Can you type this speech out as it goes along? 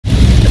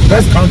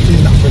best country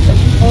in Africa.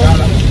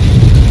 Ghana.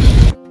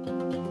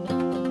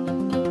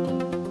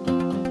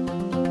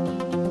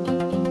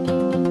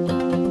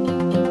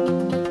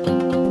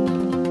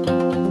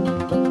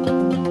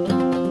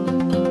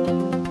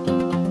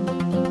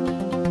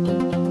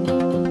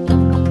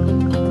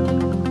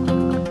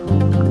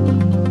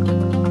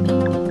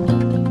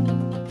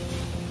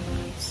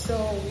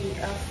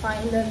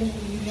 Finally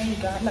leaving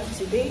Ghana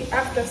today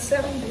after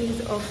 7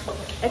 days of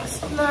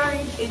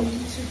exploring a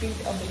little bit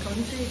of the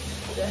country.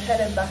 We're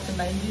headed back to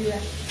Nigeria,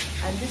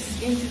 and this is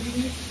going to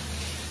be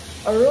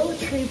a road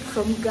trip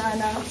from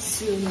Ghana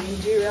to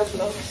Nigeria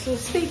vlog. So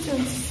stay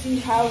tuned to see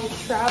how we're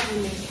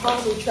traveling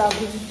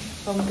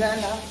from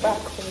Ghana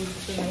back home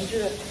to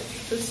Nigeria.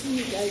 So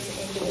see you guys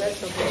in the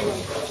rest of the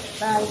vlog.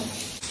 Now,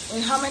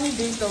 in how many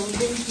days that we've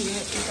been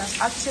here, it has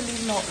actually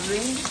not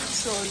rained.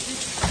 So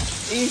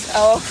this is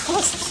our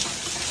first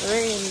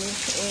rain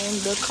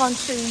in the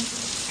country.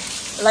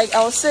 Like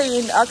I was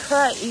saying,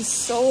 Accra is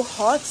so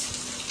hot,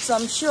 so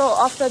I'm sure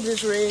after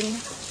this rain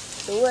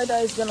the weather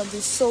is gonna be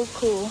so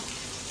cool.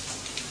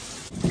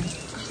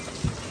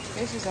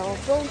 This is our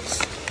boat.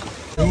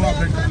 Because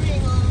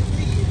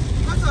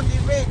of the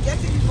rain,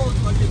 getting boat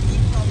was a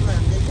big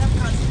problem. They kept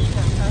cancelling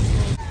and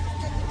cancelling.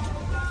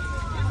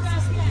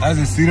 That's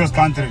a serious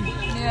country.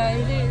 Yeah,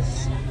 it is.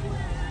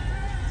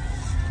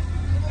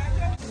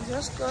 We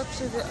just got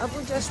to the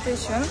Abuja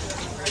station.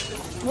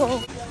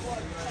 Whoa.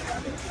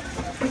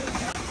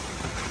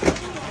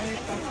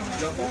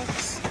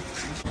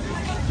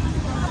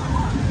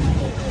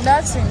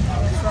 That's in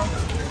front.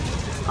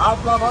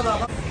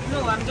 No,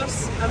 I'm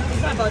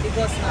thinking about the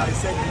bus now.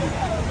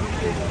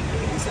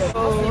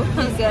 Oh,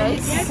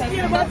 guys.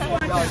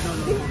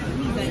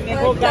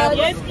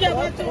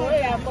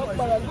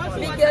 The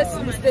biggest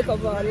mistake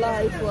of our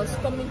life was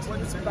coming to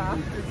this park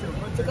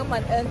to come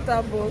and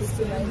enter boats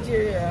to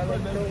Nigeria.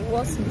 Like the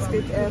worst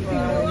mistake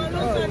ever.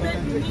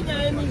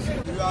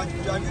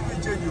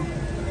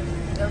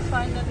 They're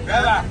finally the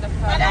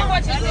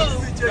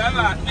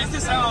this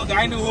is our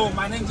guy in the home.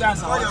 My name is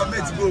Casa. All your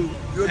mates go.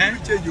 You'll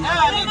change you.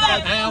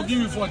 I'll give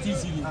you 14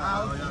 CD.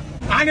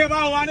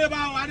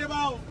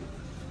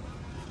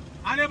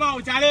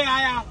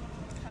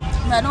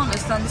 I don't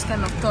understand this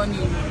kind of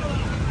turning.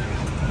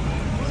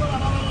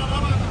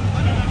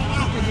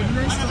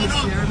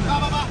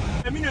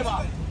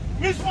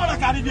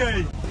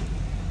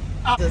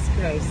 Jesus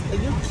Christ, are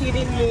you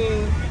kidding me?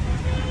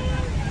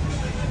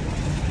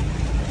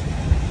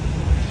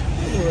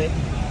 Anyway.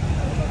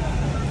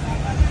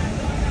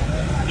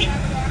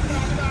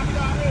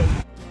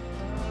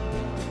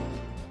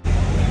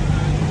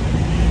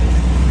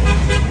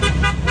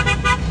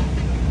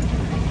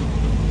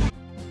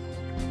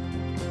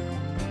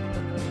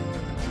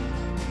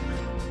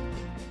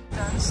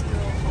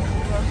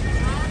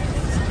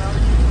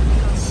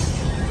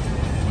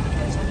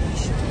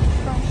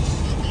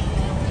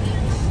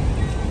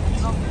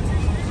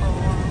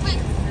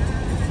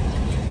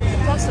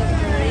 Because of the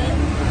rain,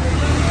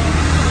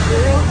 the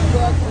road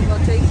got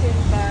overtaken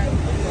by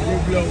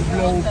Blow.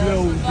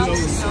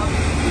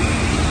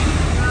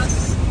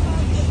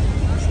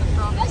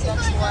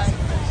 That's why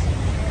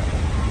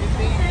we've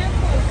been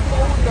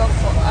hold up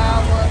for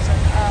hours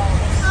and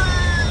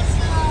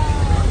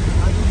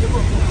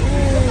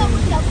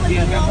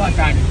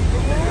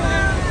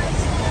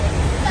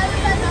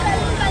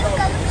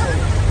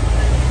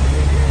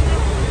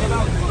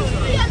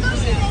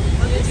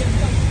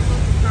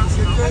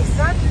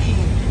Exactly.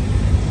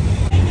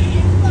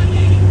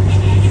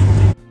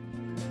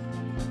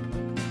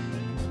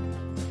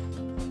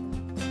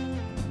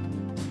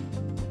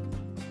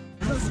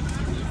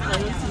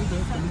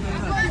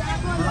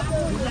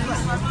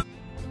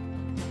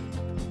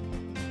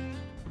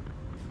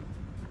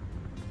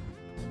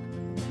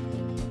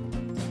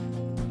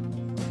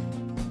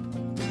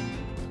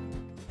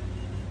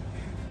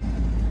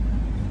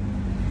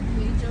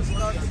 we just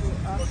got to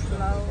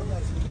Aflao.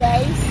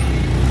 Guys,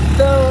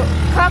 the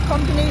car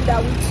company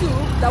that we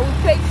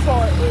paid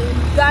for in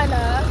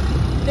Ghana,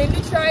 they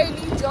literally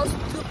just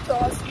took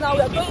us. Now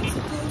we are going to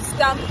do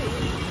stamping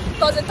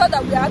because they thought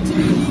that we are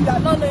actually illegal,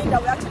 not knowing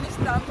that we actually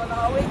stamped on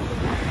our way in.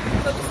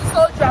 So this is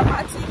so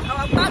dramatic.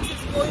 Our bus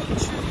is going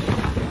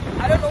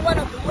through, I don't know, one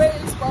of the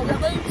ways, but we are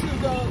going to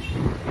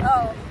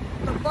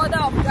the border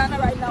of Ghana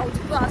right now to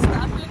do our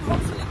stamping.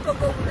 Hopefully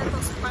Togo will let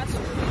us pass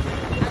through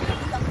and then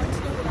we can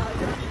continue with our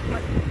journey.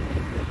 But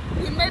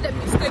we made a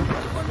mistake, we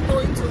couldn't go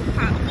into a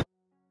park.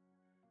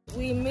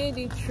 We made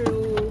it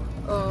through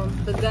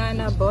the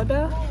Ghana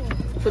border,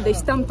 so they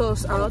stamped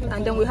us out,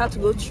 and then we had to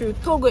go through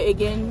Togo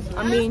again.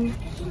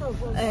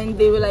 And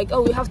they were like,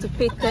 oh, we have to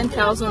pay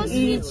 10,000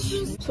 each.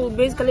 So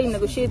basically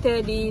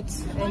negotiated it,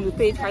 and we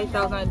paid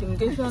 5,000 at the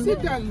immigration.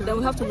 Then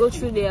we have to go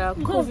through their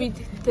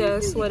COVID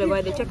test,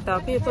 whatever. They checked our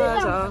papers,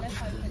 our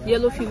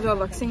yellow fever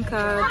vaccine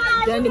card.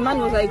 Then the man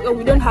was like, oh,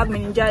 we don't have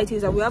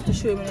meningitis, and we have to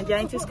show a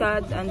meningitis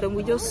card. And then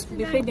we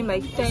paid him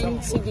like 10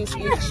 CDs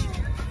each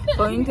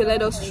for him to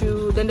let us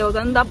through. Then there was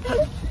another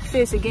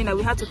phase again that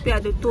we had to pay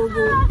at the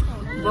Togo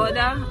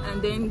border,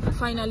 and then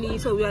finally,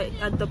 so we are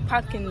at the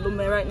park in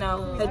Lome right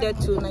now, headed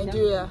to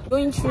Nigeria.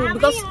 Going through,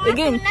 because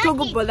again,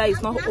 Togo border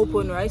is not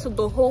open, right? So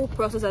the whole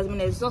process has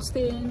been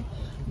exhausting.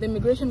 The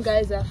immigration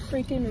guys are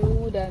freaking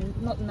rude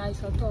and not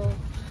nice at all.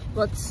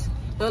 But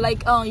they're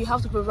like, you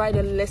have to provide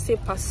a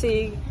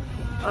laissez-passer,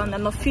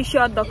 an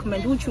official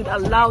document which would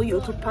allow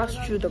you to pass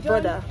through the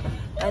border.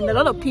 And a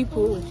lot of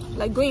people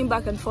like going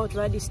back and forth,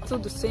 right? It's still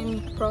the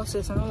same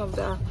process and all of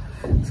that.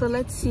 So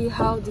let's see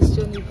how this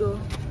journey goes.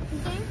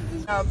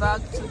 Now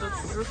back to the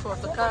roof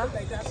of the car.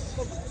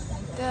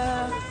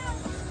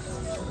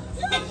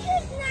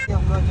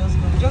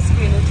 Just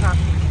go in the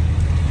traffic.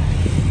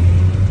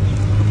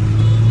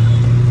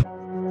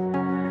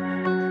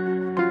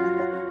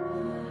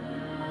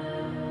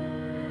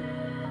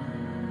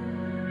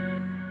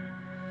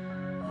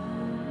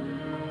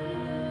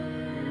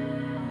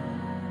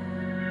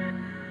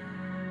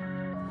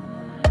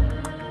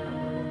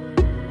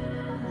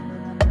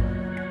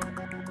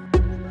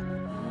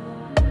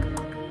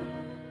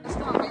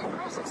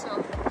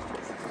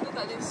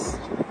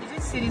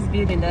 See this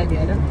building that day?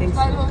 I don't think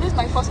so. This is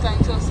my first time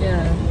too.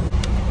 Yeah.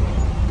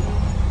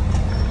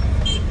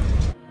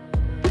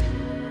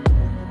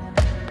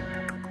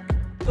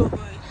 So it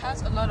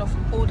has a lot of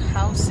old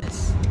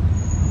houses.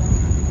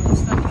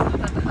 If you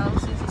look at the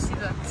houses, you see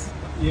that.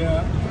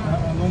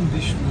 Yeah, along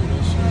this road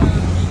also.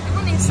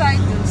 Even inside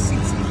the city,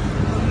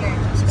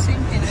 it's the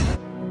same thing.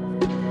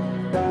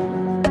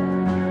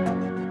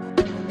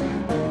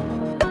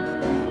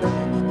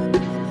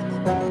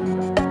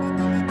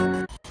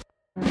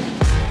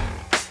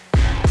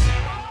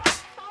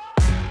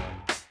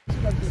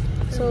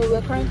 So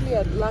we're currently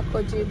at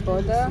Lakoji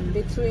border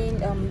between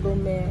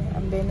Lome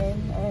and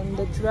Benin, and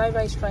the driver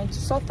is trying to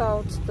sort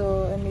out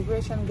the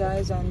immigration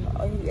guys and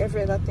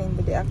every other thing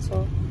that they ask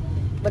for.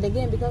 But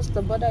again, because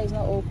the border is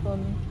not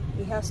open,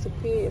 he has to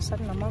pay a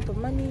certain amount of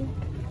money.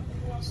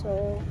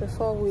 So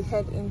before we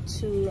head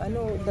into, I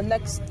know the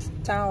next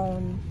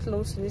town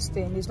close to this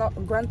thing is not,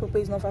 Grand Pope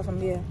is not far from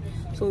here,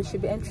 so we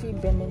should be entering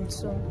Benin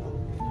soon.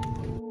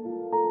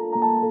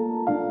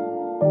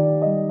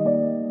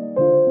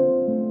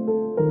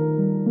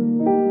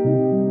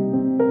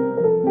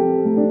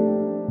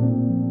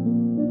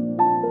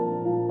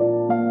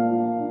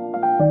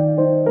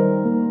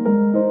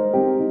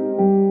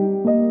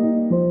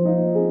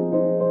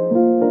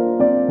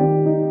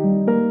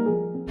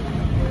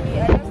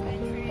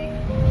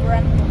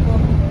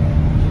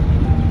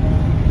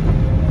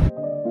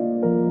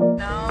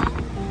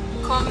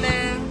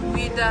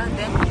 Ouidah,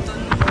 then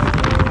Cotonou.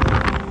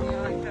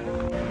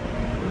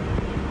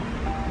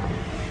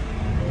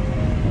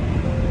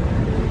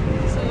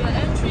 So we're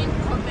entering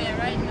Kpime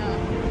right now.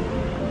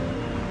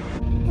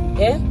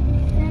 Yeah?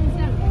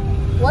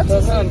 What is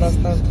it?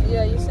 Understand.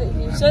 Yeah, you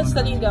said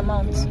studying the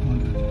amount.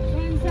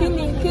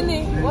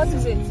 Kili, what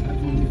is it?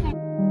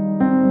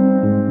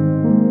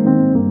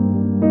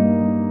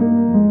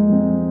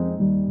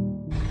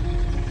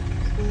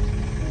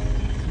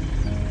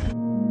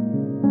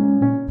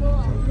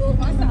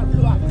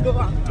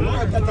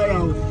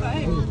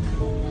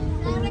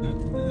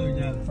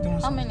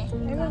 How many?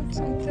 It's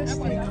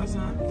interesting.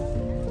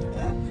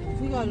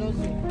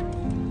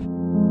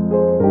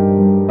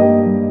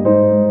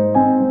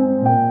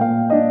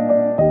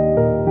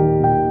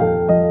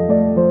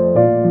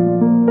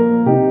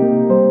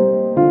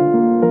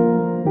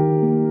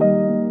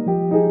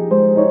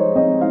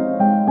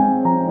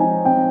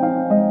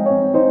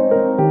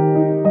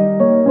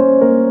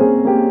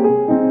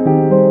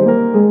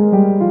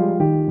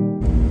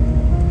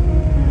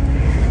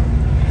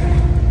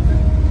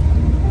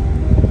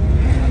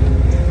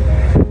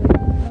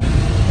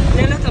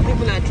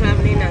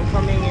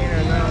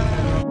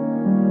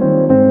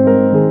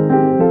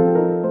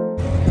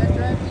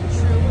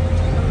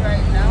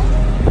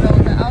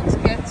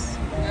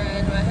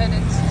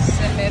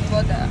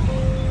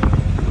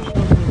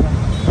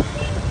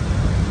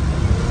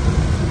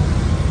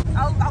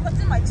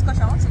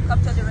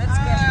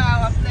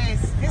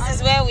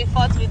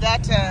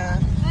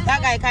 That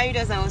guy carried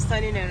us and was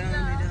turning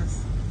around with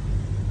us.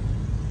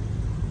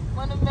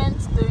 Monument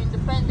to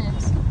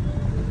Independence.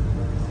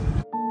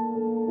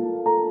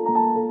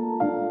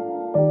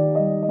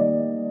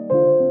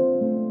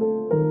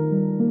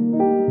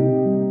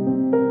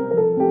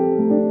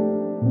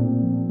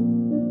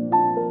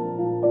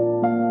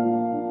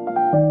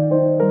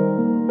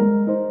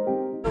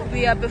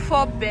 We are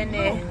before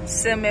Benin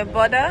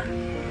border,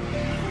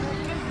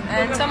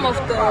 and some of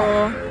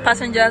the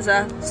passengers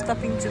are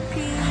stopping to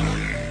pee.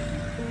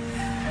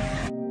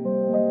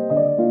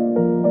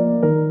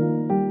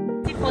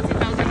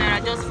 40,000 naira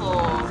just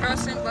for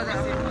Crossing border.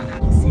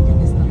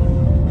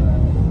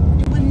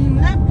 It will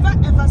never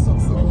ever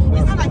succeed.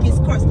 It's not like it's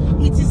cursed.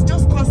 It is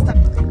just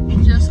constant. We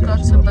just got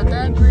to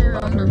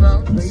Badagry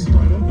roundabout.